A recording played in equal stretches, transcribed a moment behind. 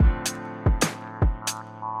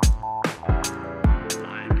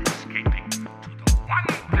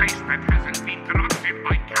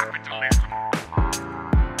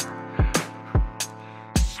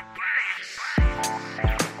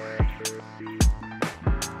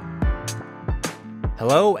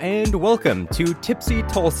Hello and welcome to Tipsy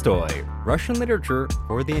Tolstoy, Russian literature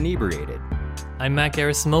for the inebriated. I'm Matt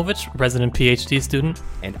Gerasimovich, resident PhD student.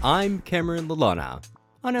 And I'm Cameron Lalana,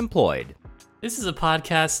 unemployed. This is a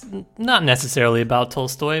podcast not necessarily about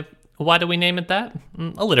Tolstoy. Why do we name it that?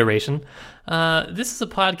 Alliteration. This is a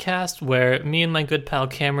podcast where me and my good pal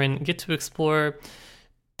Cameron get to explore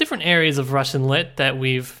different areas of Russian lit that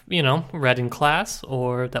we've, read in class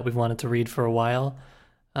or that we've wanted to read for a while.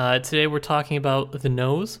 Today we're talking about The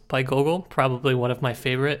Nose by Gogol, probably one of my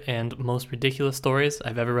favorite and most ridiculous stories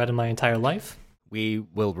I've ever read in my entire life. We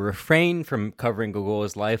will refrain from covering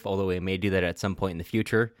Gogol's life, although we may do that at some point in the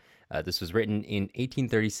future. This was written in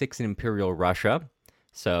 1836 in Imperial Russia.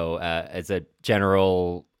 So as a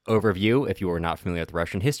general overview, if you are not familiar with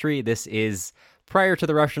Russian history, this is prior to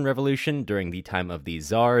the Russian Revolution, during the time of the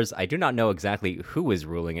Tsars. I do not know exactly who was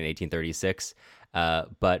ruling in 1836,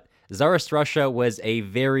 but Tsarist Russia was a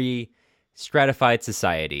very stratified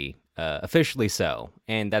society, officially so,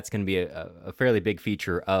 and that's going to be a fairly big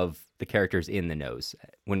feature of the characters in The Nose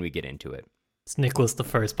when we get into it. It's Nicholas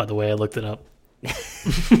I, by the way. I looked it up.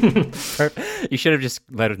 You should have just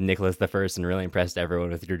led with Nicholas I and really impressed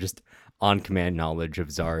everyone with your just on-command knowledge of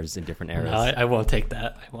czars in different eras. No, I won't take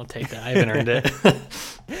that. I haven't earned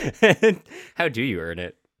it. How do you earn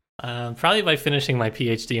it? Probably by finishing my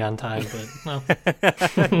PhD on time, but well.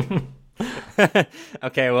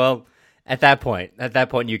 Okay, well, at that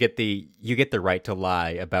point, you get the right to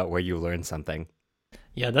lie about where you learned something.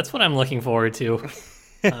 Yeah, that's what I'm looking forward to.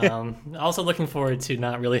 Also looking forward to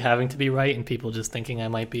not really having to be right and people just thinking I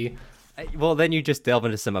might be. Well, then you just delve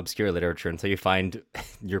into some obscure literature until you find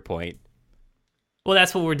your point. Well,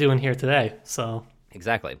 that's what we're doing here today, so.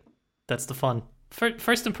 Exactly. That's the fun.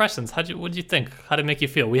 First impressions, what'd you think? How'd it make you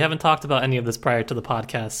feel? We haven't talked about any of this prior to the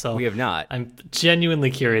podcast, so. We have not. I'm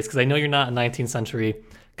genuinely curious, because I know you're not a 19th century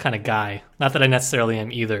kind of guy. Not that I necessarily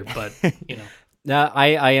am either, but, No,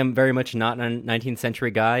 I am very much not a 19th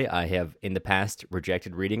century guy. I have, in the past,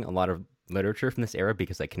 rejected reading a lot of literature from this era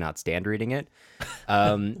because I cannot stand reading it.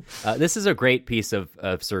 This is a great piece of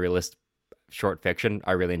surrealist short fiction.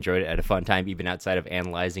 I really enjoyed it. I had a fun time, even outside of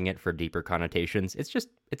analyzing it for deeper connotations. It's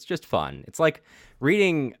just fun. It's like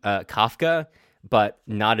reading Kafka, but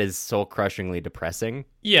not as soul-crushingly depressing.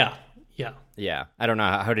 Yeah. I don't know.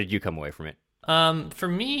 How did you come away from it? For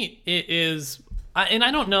me, it is, and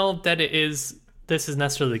I don't know that this is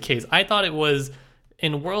necessarily the case. I thought it was,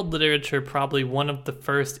 in world literature, probably one of the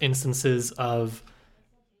first instances of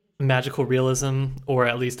magical realism, or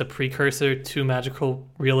at least a precursor to magical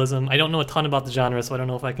realism. I don't know a ton about the genre, so I don't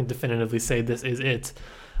know if I can definitively say this is it.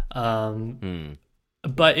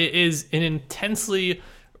 But it is an intensely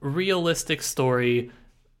realistic story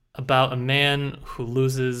about a man who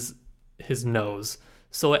loses his nose.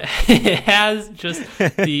 So it has just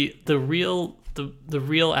the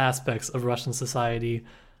real aspects of Russian society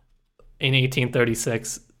in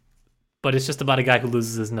 1836, but it's just about a guy who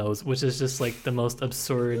loses his nose, which is just like the most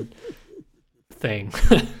absurd thing.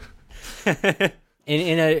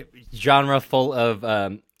 in a genre full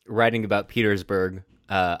of writing about Petersburg,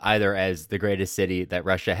 either as the greatest city that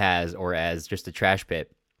Russia has or as just a trash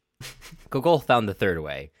pit, Gogol found the third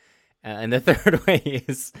way, and the third way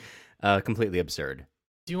is completely absurd.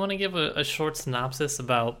 Do you want to give a short synopsis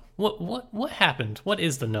about what happened? What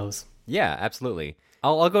is The Nose? Yeah, absolutely.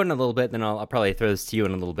 I'll go in a little bit, then I'll probably throw this to you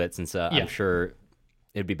in a little bit, since I'm sure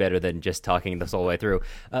it'd be better than just talking this all the way through.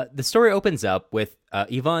 The story opens up with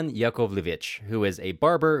Ivan Yakovlevich, who is a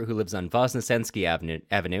barber who lives on Voznesensky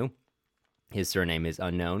Avenue. His surname is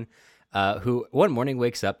unknown, who one morning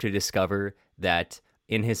wakes up to discover that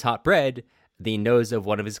in his hot bread, the nose of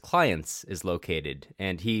one of his clients is located,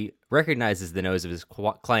 and he recognizes the nose of his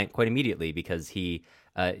client quite immediately because he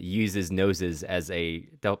uses noses as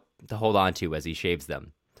to hold on to as he shaves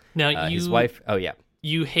them. Now, his wife... Oh, yeah.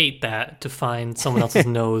 You hate that, to find someone else's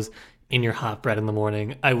nose in your hot bread in the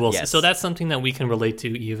morning. I will say. So that's something that we can relate to,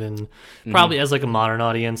 even probably as like a modern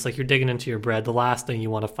audience. Like, you're digging into your bread, the last thing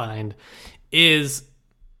you want to find is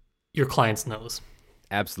your client's nose.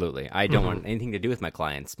 Absolutely. I don't want anything to do with my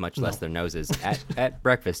clients, much less their noses at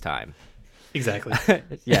breakfast time. Exactly.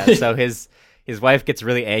 Yeah, so his wife gets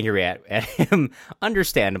really angry at him,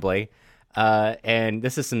 understandably. And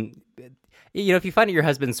this is some... if you find out your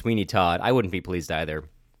husband's Sweeney Todd, I wouldn't be pleased either.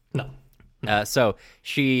 No. So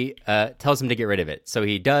she tells him to get rid of it. So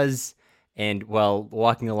he does, and while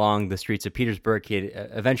walking along the streets of Petersburg, he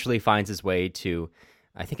eventually finds his way to...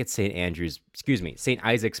 I think it's St.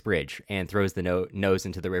 Isaac's Bridge, and throws the nose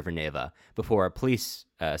into the River Neva before a police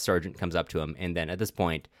sergeant comes up to him. And then at this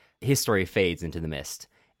point, his story fades into the mist,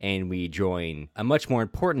 and we join a much more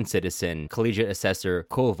important citizen, collegiate assessor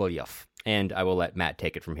Kovalyov. and I will let Matt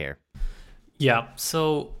take it from here. Yeah.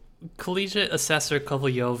 So collegiate assessor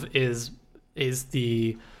Kovalyov is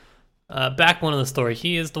the backbone of the story.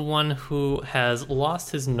 He is the one who has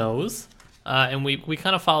lost his nose, and we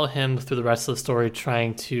kind of follow him through the rest of the story,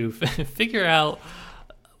 trying to figure out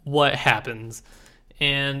what happens.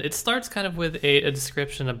 And it starts kind of with a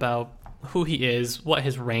description about who he is, what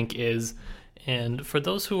his rank is. And for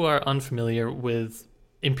those who are unfamiliar with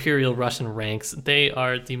Imperial Russian ranks, they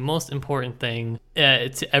are the most important thing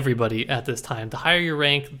to everybody at this time. The higher your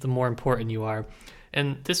rank, the more important you are.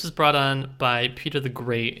 And this was brought on by Peter the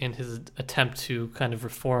Great in his attempt to kind of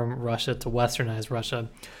reform Russia, to westernize Russia.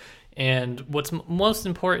 And what's most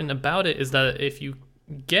important about it is that if you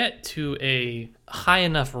get to a high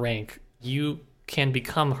enough rank, you can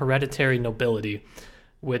become hereditary nobility,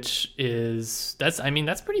 which is that's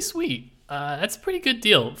pretty sweght. That's a pretty good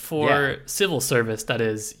deal for civil service. That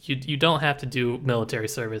is, you don't have to do military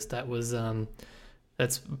service. That was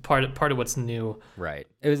that's part of what's new. Right.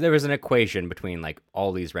 There was an equation between like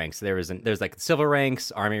all these ranks. There's like civil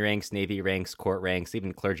ranks, army ranks, navy ranks, court ranks,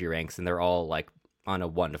 even clergy ranks, and they're all like on a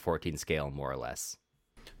 1 to 14 scale, more or less.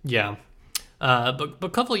 Yeah. But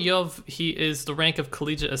Kovalyov, he is the rank of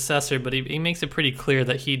collegiate assessor, but he makes it pretty clear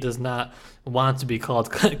that he does not want to be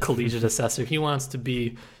called collegiate assessor. He wants to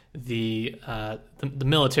be the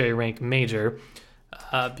military rank major,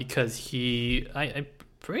 because I'm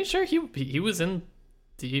pretty sure he was in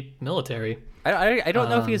the military. I don't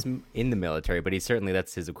know if he's in the military, but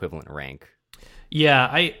that's his equivalent rank. Yeah,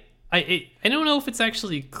 I don't know if it's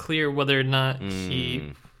actually clear whether or not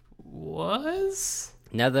he was.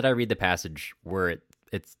 Now that I read the passage where it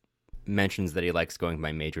mentions that he likes going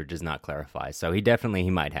by major, does not clarify. So he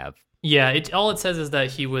might have. Yeah, all it says is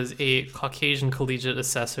that he was a Caucasian collegiate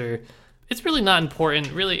assessor. It's really not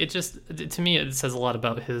important. Really, to me, it says a lot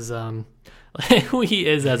about his who he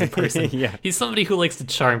is as a person. Yeah. He's somebody who likes to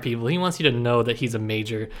charm people. He wants you to know that he's a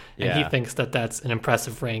major, and he thinks that that's an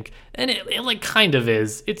impressive rank. And it like kind of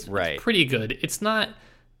is. It's pretty good. It's not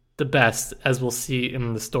the best, as we'll see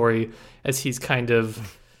in the story, as he's kind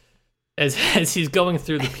of as he's going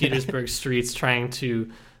through the Petersburg streets trying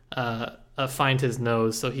to find his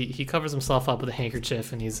nose. So he covers himself up with a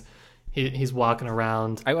handkerchief, and he's walking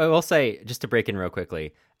around. I will say, just to break in real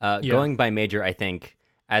quickly, going by major, I think,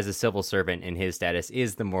 as a civil servant in his status,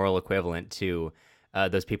 is the moral equivalent to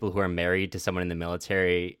those people who are married to someone in the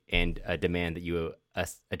military and demand that you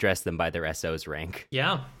address them by their SO's rank.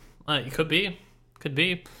 Yeah, it could be.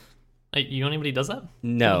 You know anybody who does that?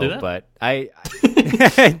 No, do that? But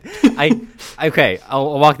okay,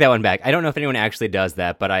 I'll walk that one back. I don't know if anyone actually does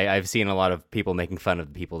that, but I've seen a lot of people making fun of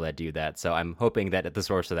the people that do that. So I'm hoping that at the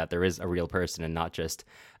source of that, there is a real person and not just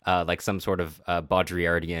like some sort of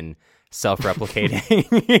Baudrillardian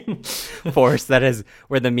self-replicating force that is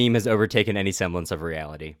where the meme has overtaken any semblance of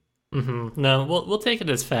reality. Mm-hmm. No, we'll take it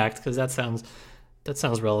as fact, because that sounds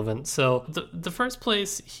relevant. So the first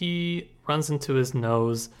place he runs into his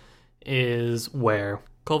nose is where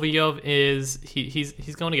Kovalyov is.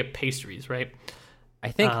 He's going to get pastries, right? I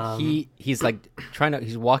think he's like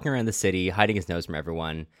he's walking around the city hiding his nose from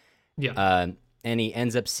everyone. Yeah. And he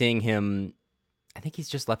ends up seeing him. I think he's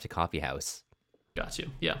just left a coffee house. Got you.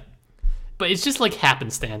 Yeah. But it's just like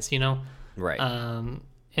happenstance, you know? Right.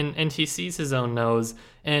 And he sees his own nose,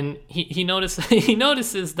 and he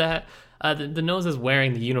notices that the nose is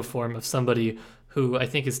wearing the uniform of somebody who I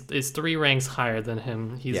think is 3 ranks higher than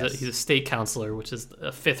him. He's a state councilor, which is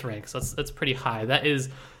a 5th rank, so that's pretty high. That is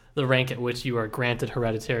the rank at which you are granted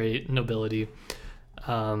hereditary nobility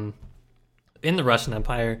in the Russian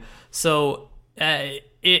Empire. So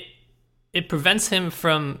it prevents him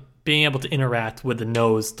from being able to interact with the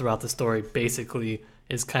nose throughout the story. Basically,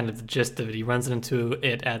 is kind of the gist of it. He runs into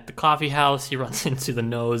it at the coffee house. He runs into the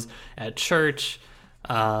nose at church.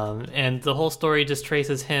 And the whole story just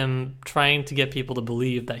traces him trying to get people to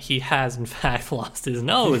believe that he has, in fact, lost his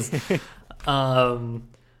nose.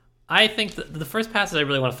 I think the first passage I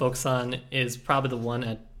really want to focus on is probably the one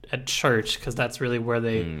at church, because that's really where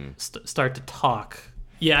they start to talk.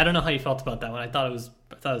 Yeah, I don't know how you felt about that one. I thought it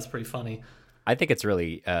was pretty funny. I think it's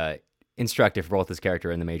really instructive for both his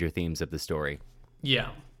character and the major themes of the story. Yeah,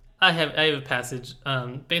 I have a passage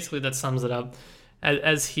basically that sums it up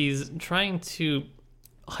as he's trying to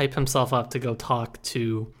hype himself up to go talk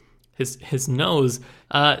to his nose.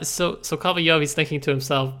 So Kovalyov, he's thinking to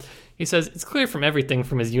himself, he says, "It's clear from everything,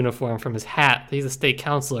 from his uniform, from his hat, that he's a state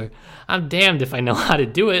councilor. I'm damned if I know how to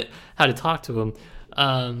do it, how to talk to him."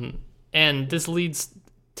 And this leads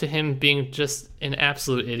to him being just an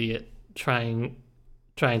absolute idiot trying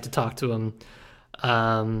to talk to him.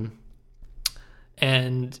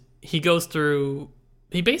 And he goes through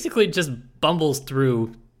he basically just bumbles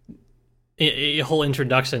through a whole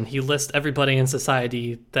introduction. He lists everybody in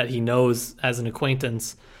society that he knows as an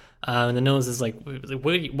acquaintance, and the nose is like,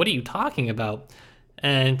 what are you talking about?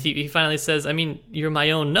 And he finally says, I mean, you're my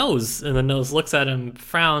own nose. And the nose looks at him,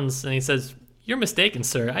 frowns, and he says, you're mistaken,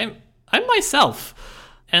 sir. I'm myself.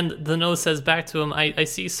 And the nose says back to him, I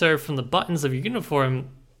see, sir, from the buttons of your uniform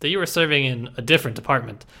that you were serving in a different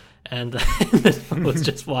department. And the nose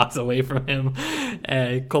just walks away from him.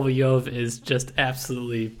 And Kovalyov is just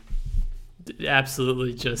absolutely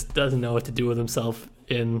just doesn't know what to do with himself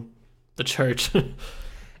in the church.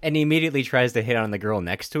 And he immediately tries to hit on the girl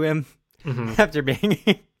next to him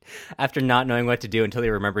after not knowing what to do until he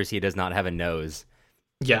remembers he does not have a nose.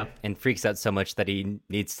 Yeah. And freaks out so much that he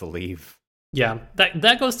needs to leave. Yeah.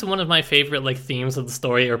 That goes to one of my favorite like themes of the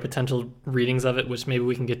story or potential readings of it, which maybe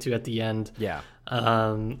we can get to at the end. Yeah.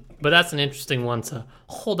 But that's an interesting one to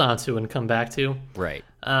hold on to and come back to. Right.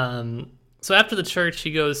 So after the church,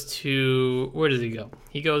 he goes to, where does he go?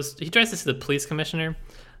 He tries to see the police commissioner,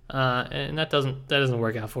 and that doesn't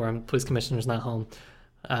work out for him. The police commissioner's not home.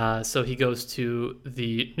 So he goes to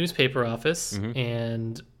the newspaper office,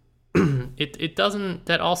 and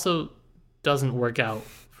that also doesn't work out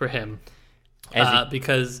for him.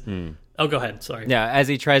 Because oh, go ahead, sorry. Yeah, as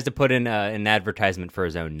he tries to put in an advertisement for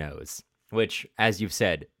his own nose, which, as you've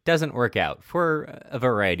said, doesn't work out for a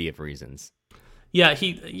variety of reasons. Yeah,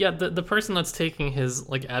 the person that's taking his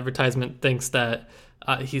like advertisement thinks that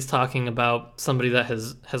he's talking about somebody that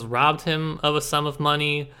has robbed him of a sum of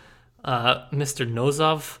money, Mr.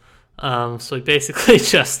 Nozov. So he basically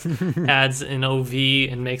just adds an OV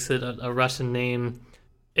and makes it a Russian name.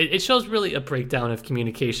 It shows really a breakdown of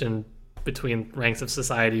communication between ranks of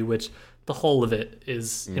society, which the whole of it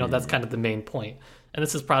is, that's kind of the main point. And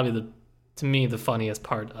this is probably to me, the funniest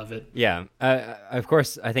part of it. Yeah. Of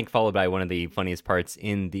course, I think followed by one of the funniest parts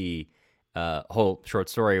in the whole short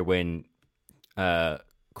story when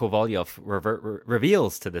Kovalyov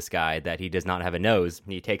reveals to this guy that he does not have a nose,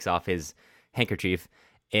 and he takes off his handkerchief,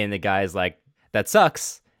 and the guy's like, that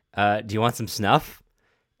sucks. Do you want some snuff?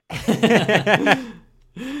 Yeah.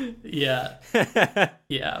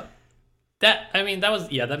 Yeah. That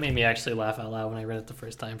made me actually laugh out loud when I read it the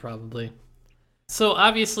first time, probably. So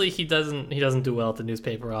obviously he doesn't do well at the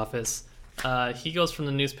newspaper office. He goes from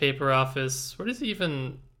the newspaper office. Where does he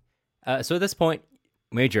even? So at this point,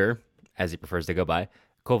 Major, as he prefers to go by,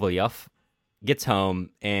 Kovalyov, gets home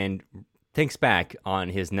and thinks back on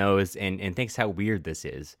his nose and thinks how weird this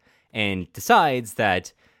is, and decides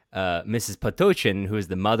that Mrs. Potochin, who is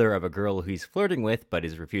the mother of a girl who he's flirting with but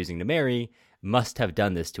is refusing to marry, must have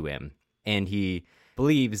done this to him. And he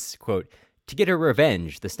believes, quote, to get her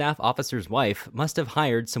revenge, the staff officer's wife must have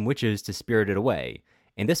hired some witches to spirit it away,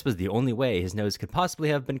 and this was the only way his nose could possibly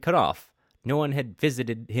have been cut off. No one had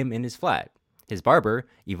visited him in his flat. His barber,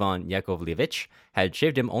 Ivan Yakovlevich, had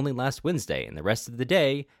shaved him only last Wednesday, and the rest of the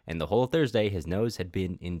day and the whole Thursday his nose had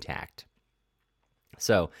been intact.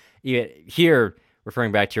 So, here,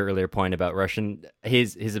 referring back to your earlier point about Russian,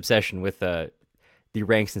 his obsession with the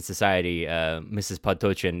ranks in society, Mrs.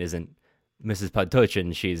 Potochin isn't Mrs.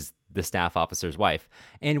 Potochin, she's the staff officer's wife.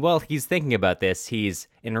 And while he's thinking about this, he's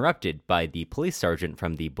interrupted by the police sergeant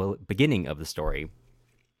from the beginning of the story,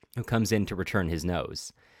 who comes in to return his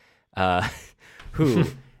nose. Who,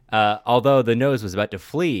 although the nose was about to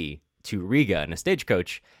flee to Riga in a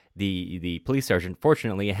stagecoach, the police sergeant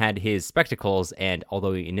fortunately had his spectacles, and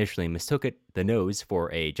although he initially mistook the nose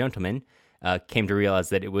for a gentleman, came to realize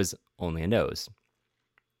that it was only a nose,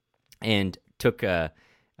 and took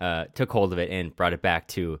hold of it and brought it back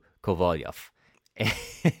to Kovalyov.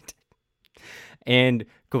 And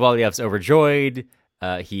Kovalyov's overjoyed.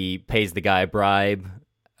 He pays the guy a bribe,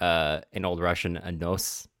 in Old Russian, a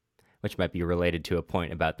nos, which might be related to a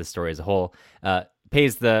point about the story as a whole.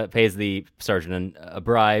 Pays the sergeant a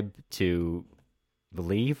bribe to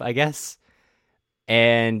leave, I guess,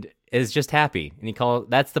 and is just happy. And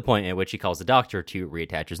that's the point at which he calls the doctor to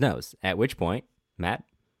reattach his nose. At which point, Matt?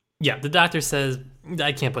 Yeah, the doctor says,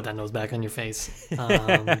 I can't put that nose back on your face.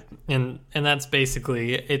 And that's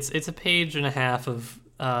basically, it's a page and a half of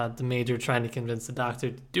the Major trying to convince the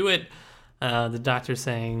doctor to do it. The doctor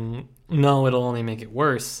saying, no, it'll only make it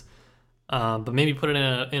worse. But maybe put it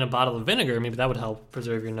in a bottle of vinegar. Maybe that would help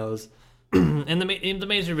preserve your nose. And the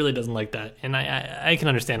Major really doesn't like that. And I can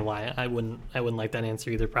understand why. I wouldn't like that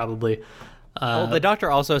answer either, probably. Well, the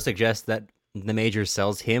doctor also suggests that the Major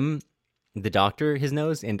sells him, the doctor, his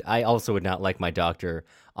nose, and I also would not like my doctor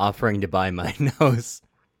offering to buy my nose.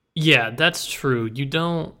 Yeah, that's true. You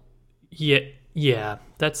don't. Yeah,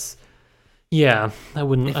 that's. Yeah, I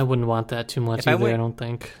wouldn't want that too much either. I don't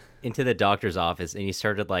think. into the doctor's office and he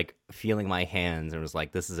started like feeling my hands and was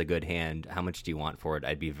like, "This is a good hand. How much do you want for it?"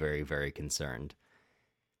 I'd be very, very concerned.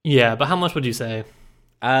 Yeah, but how much would you say?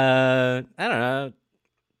 I don't know.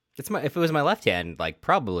 If it was my left hand, like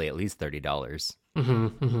probably at least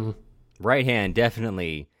 $30. Right hand,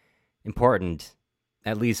 definitely important.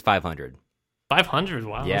 At least 500. 500.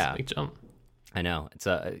 Wow, Yeah. that's a big jump. I know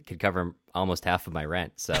it could cover almost half of my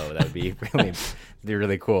rent, so that would be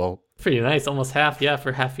really cool. Pretty nice, almost half. Yeah,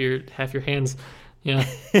 for half your hands. Yeah.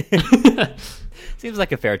 Seems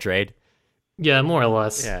like a fair trade. Yeah, more or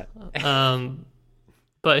less. Yeah.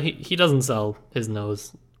 But he doesn't sell his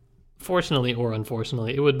nose. Fortunately or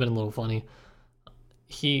unfortunately, it would have been a little funny.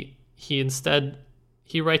 He instead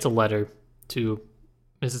writes a letter to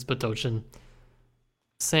Mrs. Potochin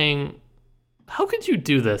saying, "How could you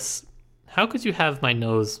do this? How could you have my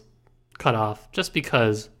nose cut off just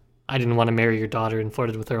because I didn't want to marry your daughter and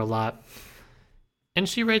flirted with her a lot?" And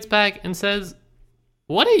she writes back and says,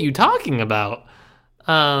 "What are you talking about?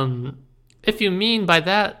 If you mean by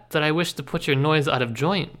that I wish to put your nose out of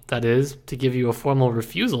joint, that is, to give you a formal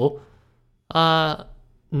refusal,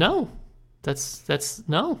 no. That's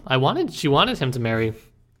no. She wanted him to marry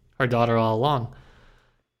her daughter all along.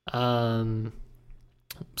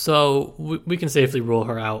 So we can safely rule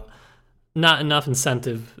her out. Not enough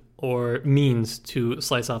incentive or means to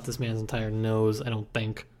slice off this man's entire nose, I don't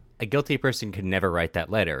think." A guilty person could never write that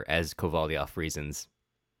letter, as Kovalyov reasons.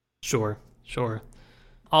 Sure.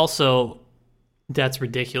 Also, that's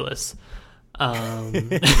ridiculous.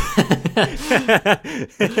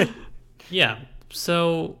 Yeah.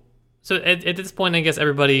 So at this point, I guess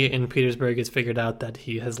everybody in Petersburg has figured out that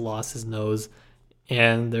he has lost his nose,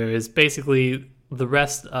 and there is basically the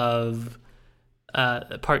rest of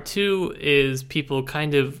part 2 is people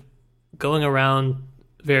kind of going around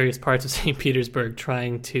various parts of St. Petersburg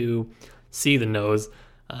trying to see the nose,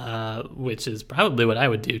 which is probably what I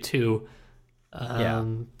would do too.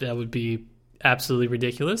 That would be absolutely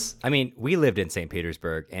ridiculous. I mean, we lived in St.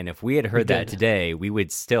 Petersburg, and if we had heard that today, we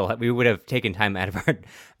would have taken time out of our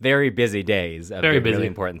very busy days of doing really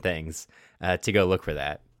important things to go look for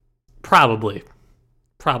that. Probably.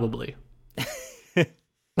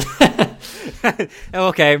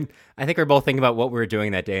 Okay, I think we're both thinking about what we were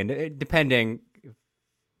doing that day, and depending,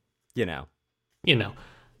 yeah.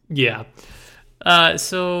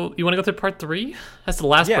 So you want to go through part 3? That's the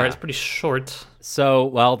last part. It's pretty short. So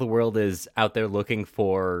while the world is out there looking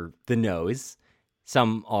for the nose,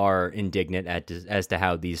 some are indignant as to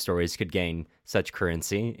how these stories could gain such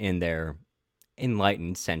currency in their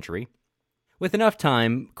enlightened century. With enough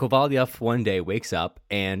time, Kovalyov one day wakes up,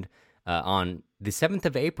 and on the 7th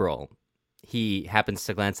of April, he happens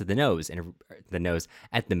to glance at the nose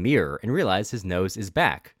at the mirror and realize his nose is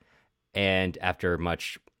back. And after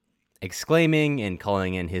much exclaiming and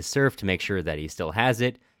calling in his serf to make sure that he still has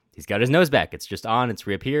it, he's got his nose back. It's just on, it's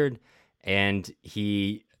reappeared, and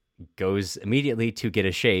he goes immediately to get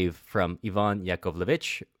a shave from Ivan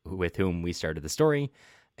Yakovlevich, with whom we started the story.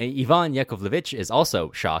 And Ivan Yakovlevich is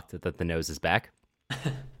also shocked that the nose is back,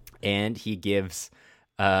 and he gives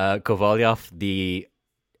Kovalyov the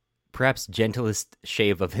perhaps gentlest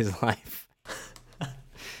shave of his life.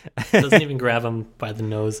 Doesn't even grab him by the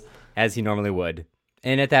nose. As he normally would.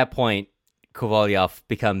 And at that point, Kovalyov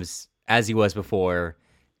becomes as he was before,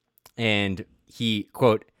 and he,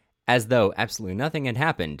 quote, "as though absolutely nothing had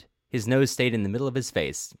happened, his nose stayed in the middle of his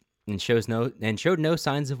face and showed no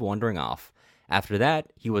signs of wandering off. After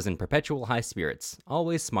that, he was in perpetual high spirits,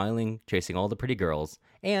 always smiling, chasing all the pretty girls,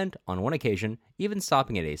 and, on one occasion, even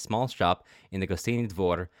stopping at a small shop in the Gostiny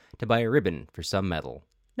Dvor to buy a ribbon for some medal.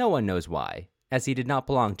 No one knows why, as he did not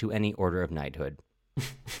belong to any order of knighthood."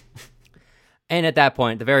 And at that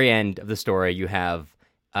point, the very end of the story, you have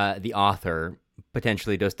the author,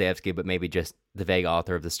 potentially Dostoevsky, but maybe just the vague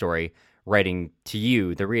author of the story, writing to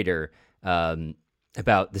you, the reader,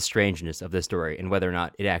 about the strangeness of the story and whether or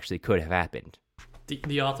not it actually could have happened.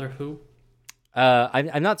 The author who?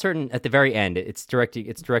 I'm not certain. At the very end, it's directed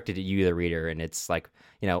at you, the reader, and it's like,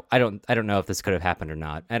 I don't know if this could have happened or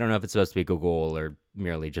not. I don't know if it's supposed to be Gogol or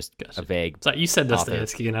merely just a vague. So you said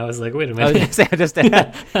Dostoevsky, and I was like, wait a minute.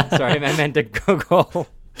 minute. Sorry, I meant to Gogol.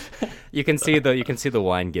 You can see the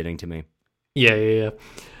wine getting to me. Yeah.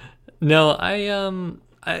 No,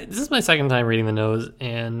 this is my second time reading The Nose,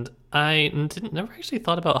 and I never actually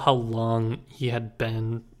thought about how long he had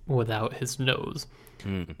been without his nose.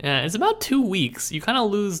 It's about 2 weeks. You kind of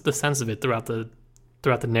lose the sense of it throughout the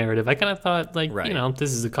narrative. I kind of thought,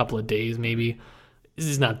 this is a couple of days, maybe. This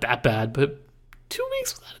is not that bad, but 2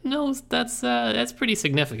 weeks without a nose, that's pretty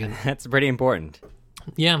significant. That's pretty important.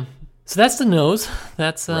 Yeah. So that's The Nose.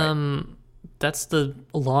 That's that's the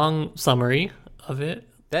long summary of it.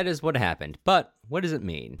 That is what happened. But what does it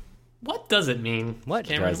mean? What does it mean? What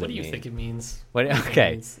Cameron, does what it do you mean? think it means?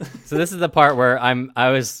 Okay. So this is the part where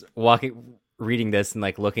I was reading this and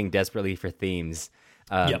like looking desperately for themes.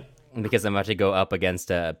 Yep. Because I'm about to go up against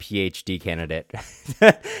a PhD candidate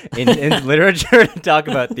in literature to talk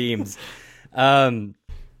about themes.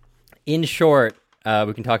 In short,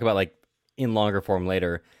 we can talk about like in longer form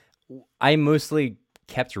later. I mostly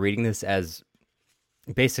kept reading this as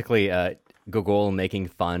basically Gogol making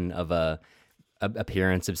fun of a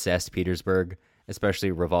appearance-obsessed Petersburg, especially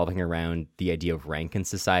revolving around the idea of rank in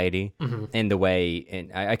society, and the way.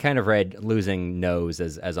 And I kind of read losing nose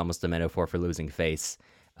as almost a metaphor for losing face,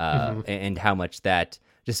 and how much that,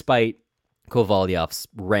 despite Kovalyov's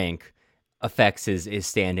rank, affects his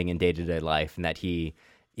standing in day-to-day life, and that he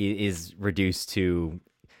is reduced to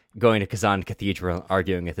going to Kazan Cathedral,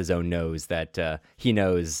 arguing with his own nose that he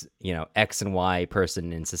knows, X and Y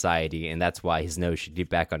person in society, and that's why his nose should be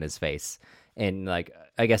back on his face. And like,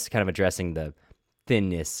 I guess kind of addressing the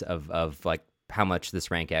thinness of like how much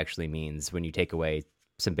this rank actually means when you take away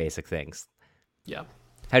some basic things. Yeah.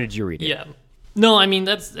 How did you read it? Yeah. No, I mean,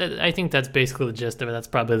 I think that's basically the gist of it. That's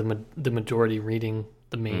probably the majority reading.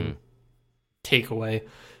 The main takeaway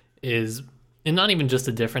is, and not even just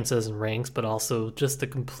the differences in ranks, but also just the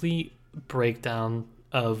complete breakdown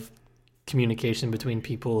of communication between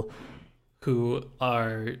people who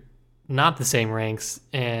are not the same ranks.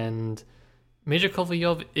 And Major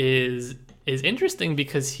Kovalyov is interesting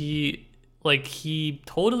because he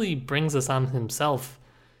totally brings us on himself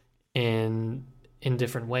in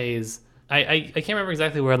different ways. I can't remember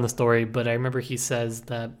exactly where in the story, but I remember he says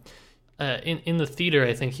that in the theater,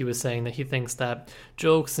 I think he was saying that he thinks that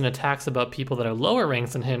jokes and attacks about people that are lower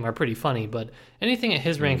ranks than him are pretty funny, but anything at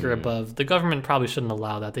his rank or above, the government probably shouldn't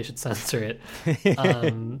allow that. They should censor it.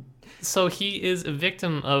 So he is a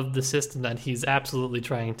victim of the system that he's absolutely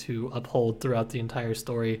trying to uphold throughout the entire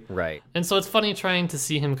story. Right. And so it's funny trying to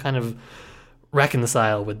see him kind of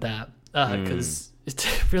reconcile with that, because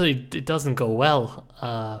it doesn't go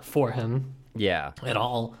well for him. Yeah. At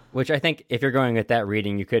all. Which I think if you're going with that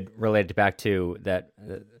reading, you could relate it back to that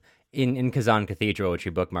in Kazan Cathedral, which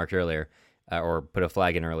you bookmarked earlier, or put a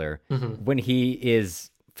flag in earlier, when he is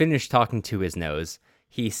finished talking to his nose,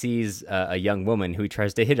 he sees a young woman who he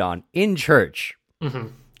tries to hit on in church,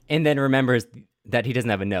 and then remembers that he doesn't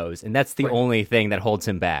have a nose, and that's the only thing that holds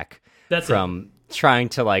him back from trying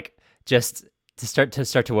to like just to start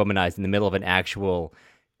to womanize in the middle of an actual,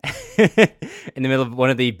 in the middle of one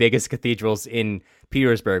of the biggest cathedrals in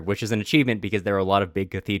Petersburg, which is an achievement because there are a lot of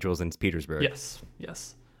big cathedrals in Petersburg. Yes.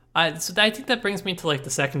 So I think that brings me to like the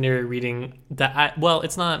secondary reading that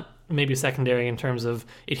it's not maybe secondary in terms of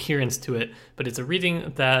adherence to it, but it's a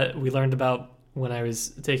reading that we learned about when I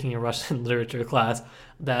was taking a Russian literature class,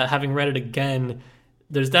 that having read it again,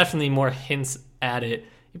 there's definitely more hints at it.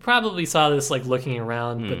 You probably saw this like looking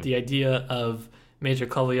around, but the idea of Major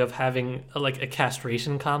Kovalyov having a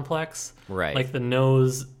castration complex, right? Like the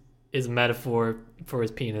nose is a metaphor for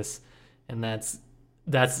his penis, and that's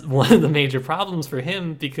one of the major problems for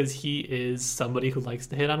him because he is somebody who likes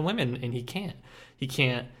to hit on women, and he can't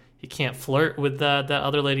flirt with that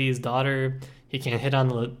other lady's daughter. He can't hit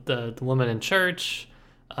on the woman in church.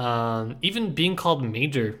 Even being called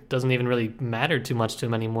major doesn't even really matter too much to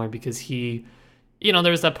him anymore because he,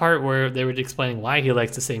 there was that part where they were explaining why he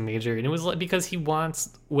likes to say major, and it was because he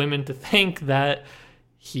wants women to think that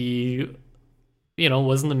he,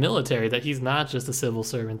 was in the military, that he's not just a civil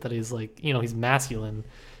servant, that he's he's masculine,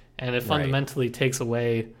 and it fundamentally takes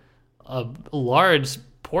away a large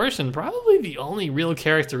portion, probably the only real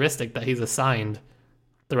characteristic that he's assigned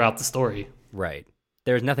throughout the story. Right.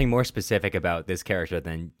 There's nothing more specific about this character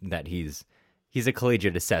than that he's a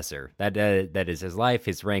collegiate assessor. That is his life.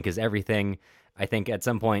 His rank is everything. I think at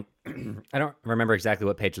some point, I don't remember exactly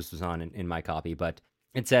what page this was on in my copy, but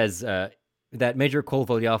it says that Major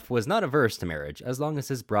Kovalyov was not averse to marriage as long as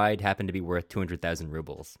his bride happened to be worth 200,000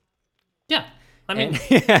 rubles. Yeah.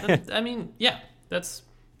 That's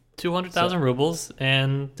 200,000 rubles,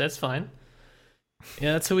 and that's fine.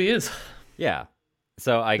 Yeah, that's who he is. Yeah.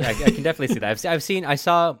 So I can definitely see that. I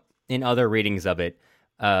saw in other readings of it,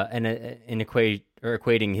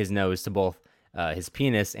 equating his nose to both his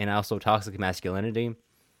penis and also toxic masculinity,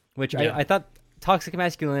 which I thought toxic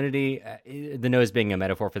masculinity, the nose being a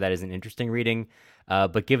metaphor for that, is an interesting reading.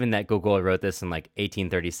 But given that Gogol wrote this in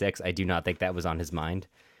 1836, I do not think that was on his mind.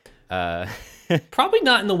 Probably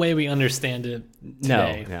not in the way we understand it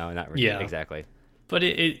today. No, not really. Yeah. Exactly. But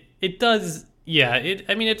it does. Yeah, it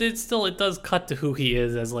does cut to who he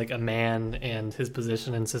is as a man and his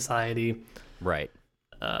position in society. Right.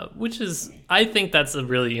 which is, I think that's a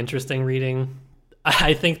really interesting reading.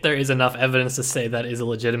 I think there is enough evidence to say that is a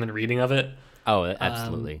legitimate reading of it. Oh,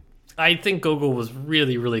 absolutely. I think Gogol was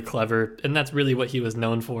really, really clever, and that's really what he was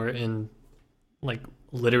known for in like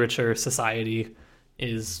literature, society,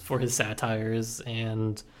 is for his satires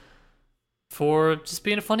and for just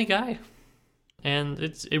being a funny guy. And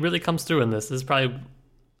it really comes through in this. This is probably,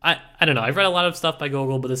 I don't know. I've read a lot of stuff by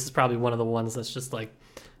Gogol, but this is probably one of the ones that's just like,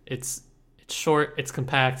 it's short, it's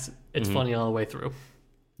compact, it's funny all the way through.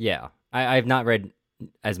 Yeah, I've not read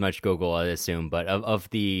as much Gogol, I assume, but of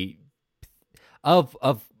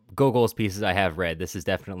Gogol's pieces I have read, this is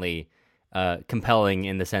definitely compelling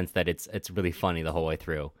in the sense that it's really funny the whole way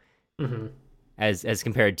through. Mm-hmm. As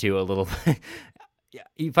compared to a little,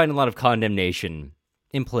 you find a lot of condemnation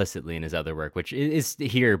implicitly in his other work, which is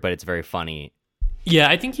here, but it's very funny. Yeah,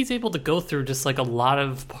 I think he's able to go through just like a lot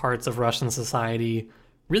of parts of Russian society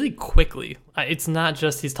really quickly. It's not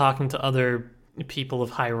just he's talking to other people of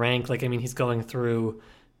high rank. Like, I mean, he's going through,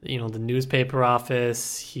 the newspaper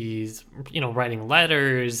office. He's, writing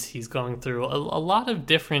letters. He's going through a lot of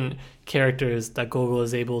different characters that Gogol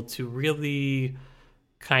is able to really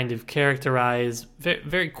kind of characterize very,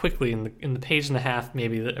 very quickly in the page and a half,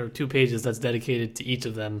 maybe, or 2 pages that's dedicated to each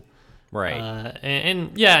of them. Right.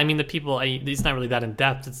 And yeah, I mean, the people, it's not really that in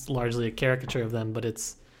depth. It's largely a caricature of them, but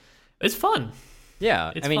it's fun.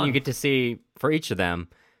 Yeah, It's I mean, fun. you get to see for each of them.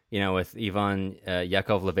 With Ivan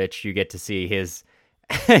Yakovlevich, you get to see his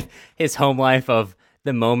his home life of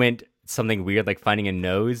the moment something weird like finding a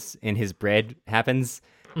nose in his bread happens,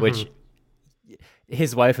 which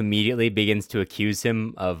his wife immediately begins to accuse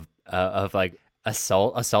him of like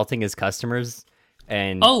assaulting his customers.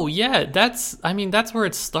 And Oh yeah, that's where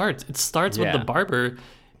it starts. It starts with Yeah. the barber.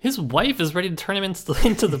 His wife is ready to turn him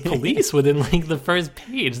into the police within like the first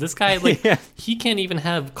page. This guy, like, Yeah. he can't even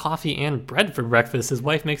have coffee and bread for breakfast. His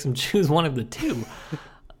wife makes him choose one of the two.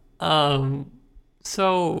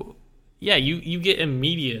 So yeah, you get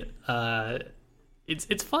immediate.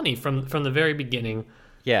 It's funny from the very beginning.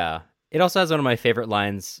 Yeah. It also has one of my favorite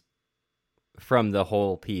lines from the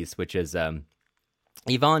whole piece, which is Ivan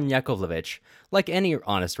Yakovlevich, like any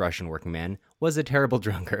honest Russian working man, was a terrible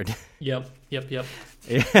drunkard. Yep.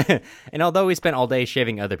 And although he spent all day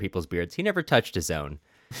shaving other people's beards, he never touched his own.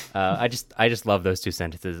 I just love those 2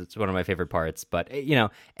 sentences. It's one of my favorite parts. But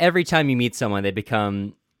every time you meet someone, they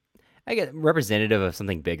become, I guess, representative of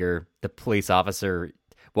something bigger. The police officer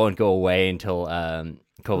won't go away until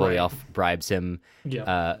Kovalyov bribes him.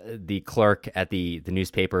 Yeah. The clerk at the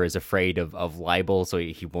newspaper is afraid of libel, so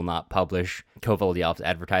he will not publish Kovalyov's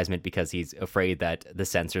advertisement because he's afraid that the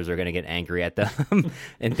censors are going to get angry at them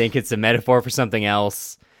and think it's a metaphor for something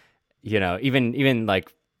else. Even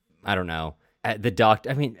like, I don't know, the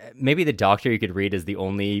doctor. I mean, maybe the doctor you could read as the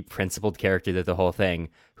only principled character of the whole thing,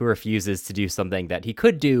 who refuses to do something that he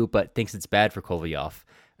could do but thinks it's bad for Kovalyov.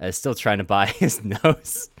 Still trying to buy his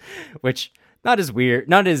nose, which not as weird,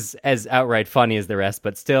 not as outright funny as the rest,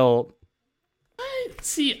 but still.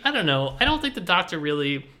 See, I don't know. I don't think the doctor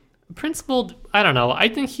really principled. I don't know. I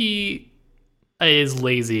think he is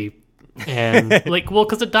lazy. And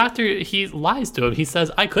because the doctor, he lies to him. He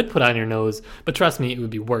says, I could put on your nose, but trust me, it would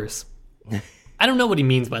be worse. I don't know what he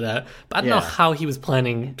means by that, but I don't know how he was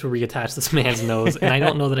planning to reattach this man's nose, and I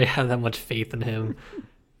don't know that I have that much faith in him.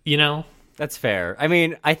 That's fair. I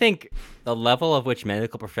mean, I think the level of which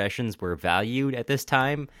medical professions were valued at this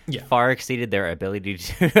time far exceeded their ability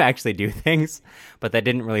to actually do things, but that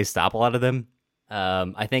didn't really stop a lot of them.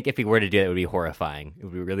 I think if he were to do that, it would be horrifying. It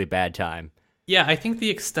would be a really bad time. Yeah, I think the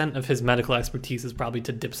extent of his medical expertise is probably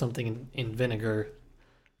to dip something in vinegar.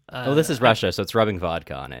 This is Russia, so it's rubbing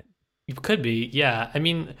vodka on it. It could be, yeah. I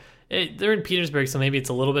mean, they're in Petersburg, so maybe it's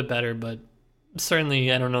a little bit better, but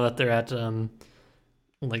certainly I don't know that they're at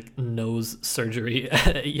nose surgery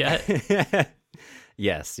yet.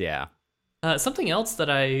 Yes, yeah. Something else that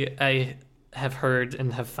I have heard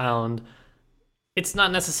and have found, it's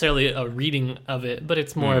not necessarily a reading of it, but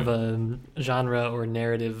it's more of a genre or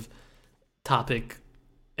narrative topic.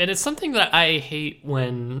 And it's something that I hate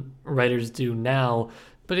when writers do now,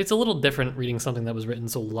 but it's a little different reading something that was written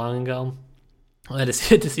so long ago. To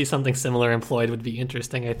see something similar employed would be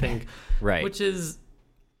interesting, I think. Right. Which is,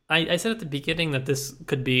 I said at the beginning that this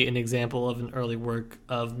could be an example of an early work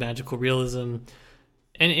of magical realism,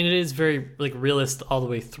 and it is very realist all the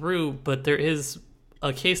way through, but there is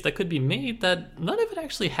a case that could be made that none of it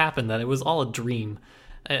actually happened, that it was all a dream.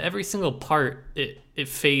 Every single part, it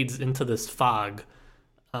fades into this fog.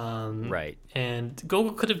 Right. And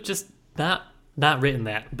Gogol could have just not written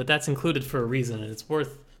that, but that's included for a reason, and it's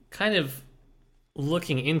worth kind of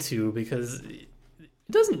looking into because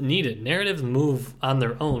it doesn't need it. Narratives move on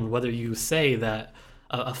their own, whether you say that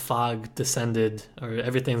a fog descended or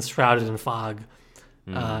everything's shrouded in fog,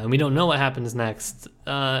 and we don't know what happens next.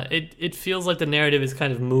 It feels like the narrative is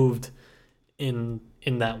kind of moved in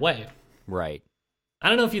that way. Right. I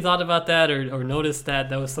don't know if you thought about that or noticed that.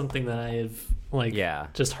 That was something that I have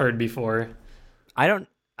just heard before. I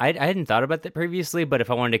hadn't thought about that previously, but if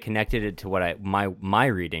I wanted to connect it to what my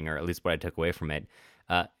reading, or at least what I took away from it,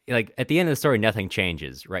 like at the end of the story, nothing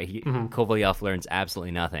changes, right? Kovalyov learns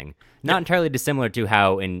absolutely nothing. Not entirely dissimilar to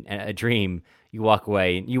how in a dream you walk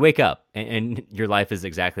away, you wake up, and your life is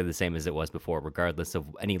exactly the same as it was before, regardless of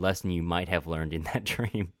any lesson you might have learned in that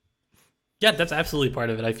dream. Yeah, that's absolutely part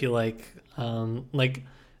of it. I feel like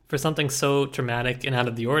for something so traumatic and out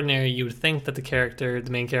of the ordinary, you would think that the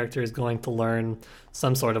main character, is going to learn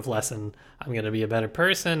some sort of lesson. I'm going to be a better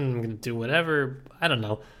person. I'm going to do whatever. I don't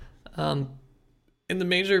know. And the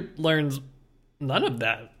major learns none of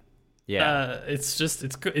that. Yeah, it's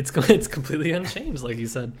completely unchanged, like you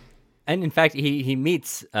said. And in fact, he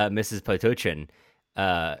meets Mrs. Potochin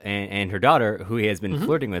and her daughter, who he has been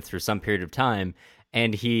flirting with for some period of time,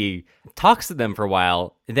 and he talks to them for a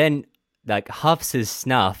while, then like huffs his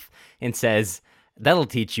snuff and says, "That'll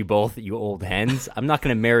teach you both, you old hens. I'm not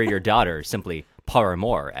going to marry your daughter, simply par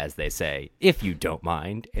amour, as they say, if you don't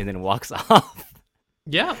mind," and then walks off.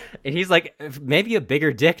 Yeah. And he's like maybe a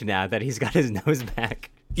bigger dick now that he's got his nose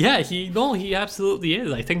back. Yeah, he absolutely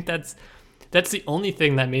is. I think that's the only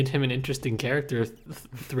thing that made him an interesting character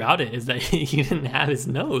throughout it, is that he didn't have his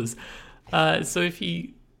nose. So if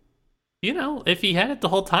he had it the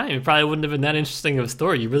whole time, it probably wouldn't have been that interesting of a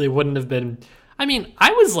story. You really wouldn't have been. I mean,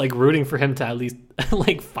 I was like rooting for him to at least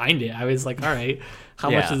like find it. I was like, all right, how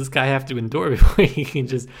much does this guy have to endure before he can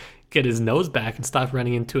just get his nose back and stop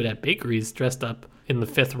running into it at bakeries dressed up in the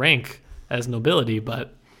 5th rank as nobility?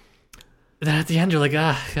 But then at the end, you're like,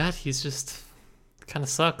 God, he's just kind of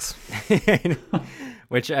sucks.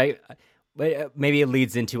 Which maybe it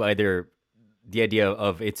leads into either the idea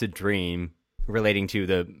of it's a dream relating to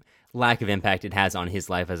the lack of impact it has on his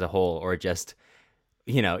life as a whole, or just,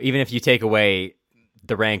 even if you take away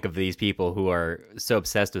the rank of these people who are so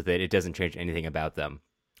obsessed with it, it doesn't change anything about them.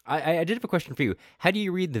 I did have a question for you. How do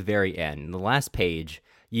you read the very end? In the last page,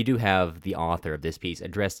 you do have the author of this piece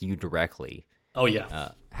address you directly. Oh,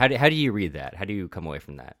 yeah. How do you read that? How do you come away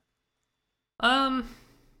from that? I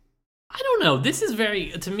don't know.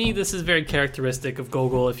 To me, this is very characteristic of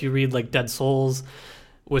Gogol. If you read like Dead Souls,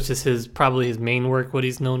 which is probably his main work, what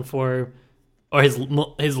he's known for, or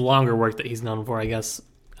his longer work that he's known for, I guess.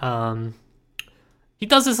 He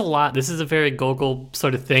does this a lot. This is a very Gogol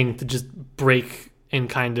sort of thing, to just break and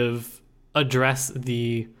kind of address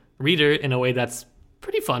the reader in a way that's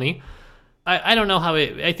pretty funny. I don't know how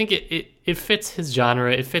I think it fits his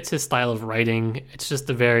genre. It fits his style of writing. It's just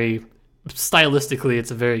stylistically,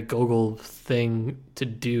 it's a very Gogol thing to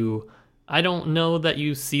do. I don't know that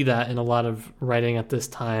you see that in a lot of writing at this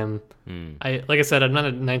time. Like I said, I'm not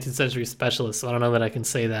a 19th century specialist, so I don't know that I can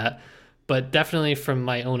say that. But definitely from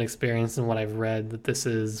my own experience and what I've read, that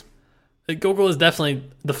Gogol is definitely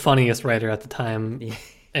the funniest writer at the time. Yeah.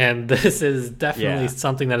 And this is definitely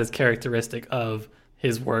something that is characteristic of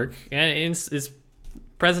his work. And it's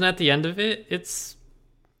present at the end of it.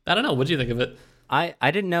 I don't know. What do you think of it? I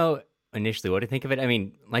didn't know initially what to think of it. I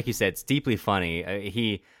mean, like you said, it's deeply funny.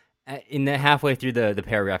 He in the halfway through the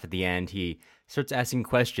paragraph at the end, he starts asking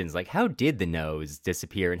questions like, how did the nose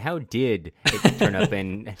disappear, and how did it turn up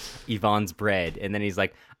in Yvonne's bread? And then he's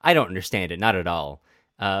like, I don't understand it, not at all.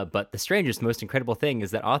 But the strangest, most incredible thing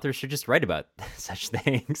is that authors should just write about such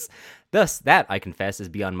things. Thus, that, I confess, is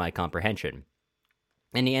beyond my comprehension.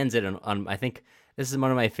 And he ends it on I think this is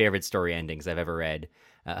one of my favorite story endings I've ever read.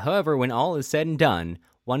 However, when all is said and done,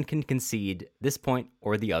 one can concede this point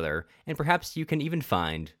or the other, and perhaps you can even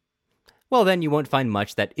find... Well, then you won't find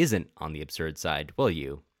much that isn't on the absurd side, will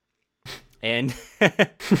you? And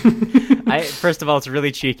first of all, it's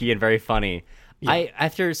really cheeky and very funny. Yeah.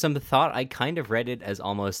 After some thought, I kind of read it as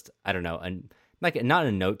almost, I don't know, not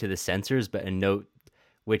a note to the censors, but a note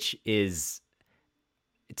which is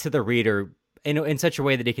to the reader in such a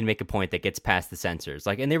way that he can make a point that gets past the censors.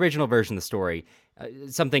 Like in the original version of the story,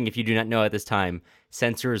 something, if you do not know at this time,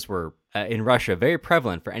 censors were, in Russia, very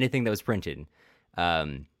prevalent for anything that was printed.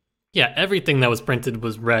 Yeah, everything that was printed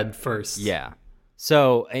was read first. Yeah.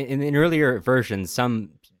 So in earlier versions,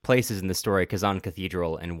 some places in the story, Kazan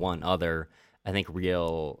Cathedral and one other, I think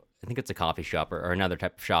it's a coffee shop or another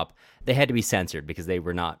type of shop, they had to be censored because the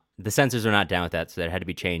censors were not down with that, so that had to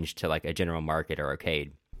be changed to like a general market or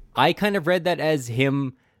arcade. I kind of read that as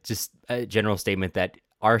him, just a general statement that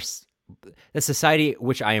the society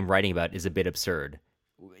which I am writing about is a bit absurd.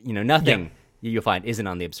 nothing you'll find isn't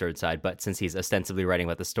on the absurd side. But since he's ostensibly writing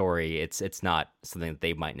about the story, it's not something that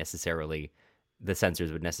the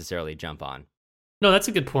censors would necessarily jump on. No, that's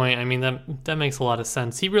a good point. I mean, that makes a lot of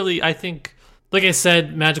sense. He really, I think, like I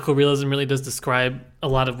said, magical realism really does describe a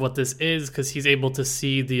lot of what this is, because he's able to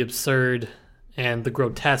see the absurd and the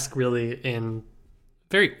grotesque really in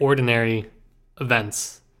very ordinary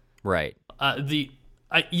events. Right. The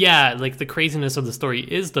craziness of the story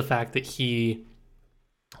is the fact that he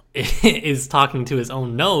is talking to his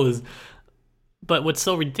own nose. But what's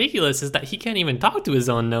so ridiculous is that he can't even talk to his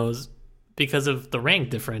own nose because of the rank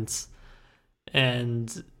difference.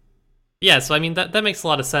 And yeah, so I mean, that makes a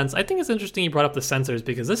lot of sense. I think it's interesting you brought up the censors,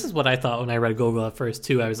 because this is what I thought when I read Gogol at first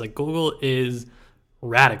too. I was like, Gogol is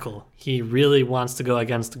radical. He really wants to go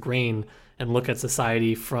against the grain and look at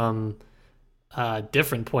society from a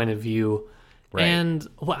different point of view. Right. And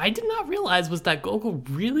what I did not realize was that Gogol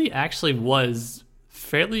really actually was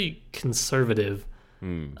fairly conservative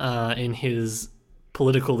in his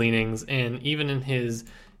political leanings, and even in his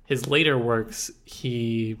later works,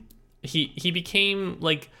 he became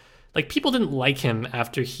like people didn't like him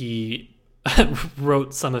after he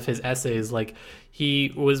wrote some of his essays. Like,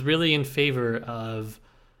 he was really in favor of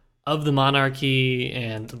the monarchy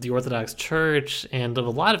and the Orthodox Church and of a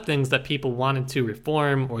lot of things that people wanted to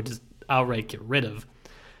reform or just outright get rid of.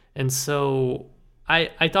 And so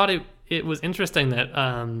I thought it was interesting that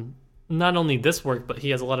not only this work, but he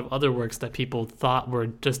has a lot of other works that people thought were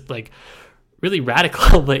just like really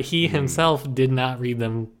radical, but he himself did not read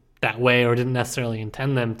them that way or didn't necessarily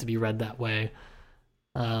intend them to be read that way.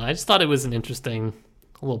 I just thought it was an interesting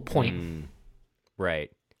little point.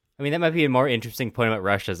 Right. I mean, that might be a more interesting point about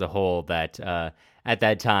Russia as a whole, that at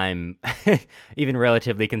that time, even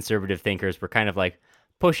relatively conservative thinkers were kind of like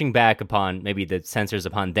pushing back upon maybe the censors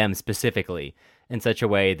upon them specifically in such a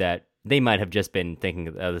way that they might have just been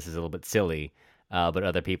thinking, oh, this is a little bit silly, but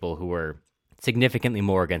other people who were significantly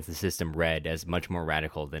more against the system read as much more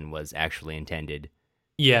radical than was actually intended.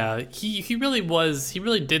 Yeah, he really was. He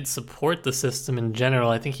really did support the system in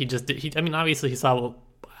general. I think he just did. I mean, obviously he saw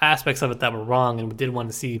aspects of it that were wrong and did want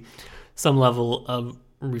to see some level of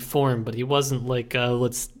reform, but he wasn't like,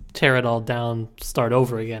 let's tear it all down, start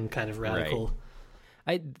over again kind of radical.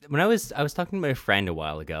 Right. When I was talking to my friend a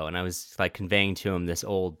while ago, and I was like conveying to him this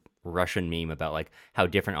old Russian meme about like how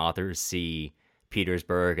different authors see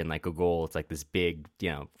Petersburg and like Gogol. It's like this big,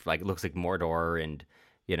 like it looks like Mordor, and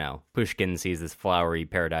Pushkin sees this flowery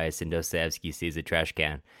paradise, and Dostoevsky sees a trash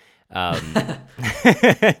can.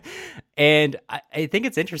 And I think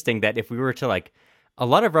it's interesting that if we were to like, a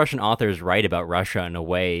lot of Russian authors write about Russia in a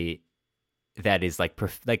way that is like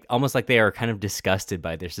almost like they are kind of disgusted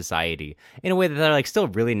by their society, in a way that they're like still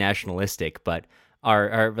really nationalistic, but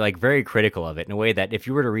are like very critical of it, in a way that if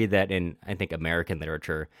you were to read that in, I think, American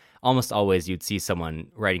literature, almost always you'd see someone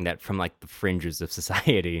writing that from like the fringes of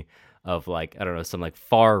society, of like, I don't know, some like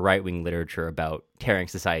far right-wing literature about tearing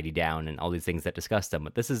society down and all these things that disgust them.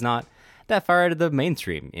 But this is not that far out of the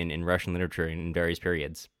mainstream in Russian literature in various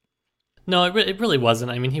periods. No, it really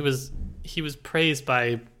wasn't. I mean, he was praised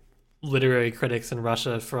by literary critics in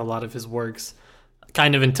Russia for a lot of his works,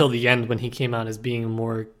 kind of until the end when he came out as being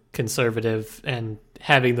more conservative and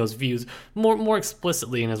having those views more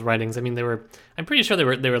explicitly in his writings. I mean, I'm pretty sure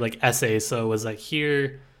they were like essays, so it was like,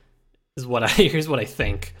 here's what I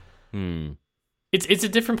think. It's a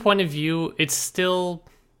different point of view. It's still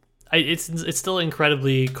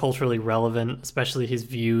incredibly culturally relevant, especially his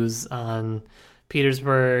views on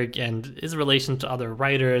Petersburg and his relation to other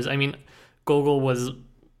writers. I mean, Gogol was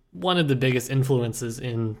one of the biggest influences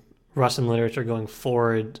in Russian literature going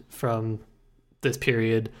forward from this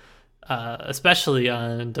period, especially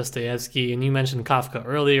on Dostoevsky. And you mentioned Kafka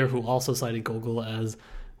earlier, who also cited Gogol as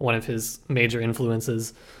one of his major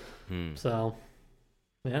influences. So,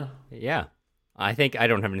 yeah. Yeah. I think I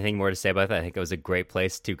don't have anything more to say about that. I think it was a great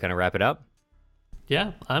place to kind of wrap it up.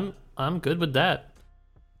 Yeah, I'm good with that.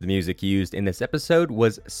 The music used in this episode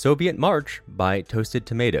was Soviet March by Toasted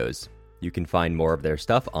Tomatoes. You can find more of their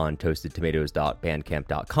stuff on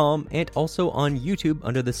toastedtomatoes.bandcamp.com and also on YouTube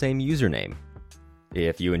under the same username.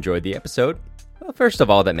 If you enjoyed the episode, well, first of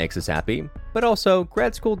all, that makes us happy, but also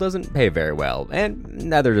grad school doesn't pay very well, and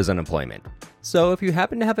neither does unemployment. So if you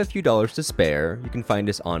happen to have a few dollars to spare, you can find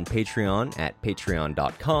us on Patreon at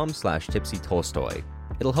patreon.com/tipsytolstoy.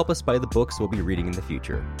 It'll help us buy the books we'll be reading in the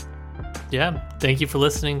future. Yeah, thank you for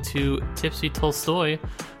listening to Tipsy Tolstoy,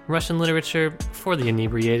 Russian literature for the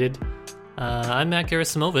inebriated. I'm Matt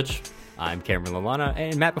Gerasimovich. I'm Cameron Lalana,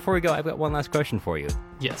 and Matt, before we go, I've got one last question for you.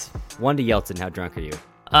 Yes. 1 to Yeltsin, how drunk are you?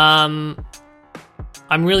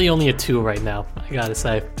 I'm really only a 2 right now, I gotta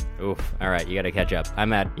say. Oof. All right, you got to catch up.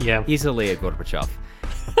 I'm at easily a Gorbachev.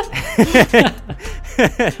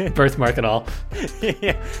 Birthmark and all.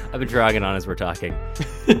 Yeah, I've been drawing on as we're talking.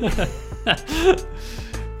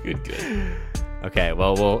 Good. Okay,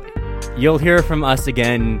 well, you'll hear from us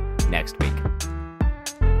again next week.